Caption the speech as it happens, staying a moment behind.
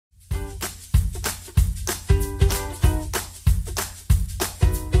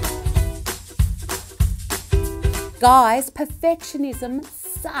Guys, perfectionism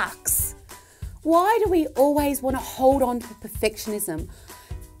sucks. Why do we always want to hold on to perfectionism?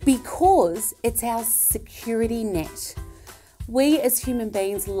 Because it's our security net. We as human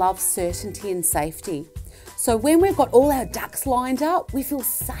beings love certainty and safety. So when we've got all our ducks lined up, we feel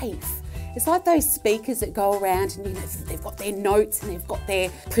safe. It's like those speakers that go around and they've got their notes and they've got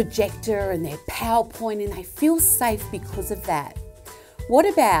their projector and their PowerPoint, and they feel safe because of that. What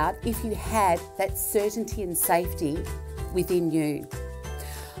about if you had that certainty and safety within you?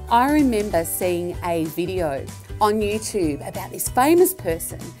 I remember seeing a video on YouTube about this famous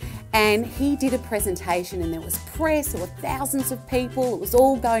person, and he did a presentation and there was press, there were thousands of people, it was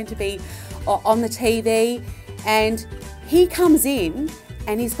all going to be on the TV, and he comes in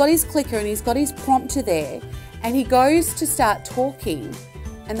and he's got his clicker and he's got his prompter there, and he goes to start talking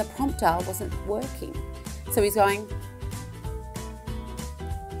and the prompter wasn't working. So he's going,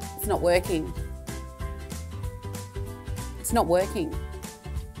 it's not working. It's not working.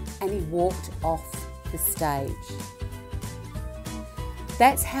 And he walked off the stage.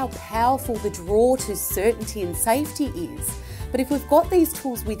 That's how powerful the draw to certainty and safety is. But if we've got these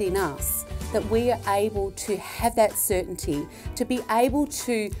tools within us, that we are able to have that certainty, to be able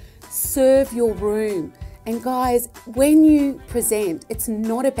to serve your room. And guys, when you present, it's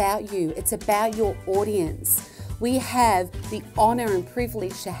not about you, it's about your audience. We have the honour and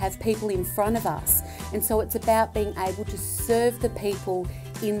privilege to have people in front of us. And so it's about being able to serve the people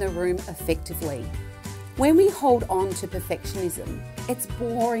in the room effectively. When we hold on to perfectionism, it's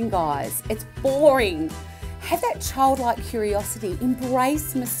boring, guys. It's boring. Have that childlike curiosity.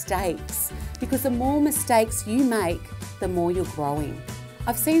 Embrace mistakes, because the more mistakes you make, the more you're growing.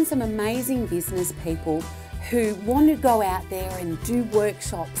 I've seen some amazing business people who want to go out there and do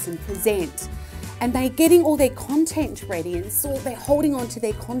workshops and present, and they're getting all their content ready, and so they're holding on to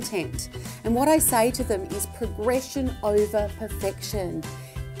their content. And what I say to them is progression over perfection.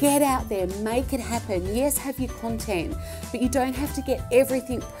 Get out there, make it happen. Yes, have your content, but you don't have to get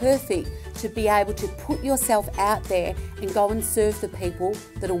everything perfect to be able to put yourself out there and go and serve the people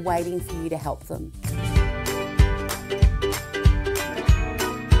that are waiting for you to help them.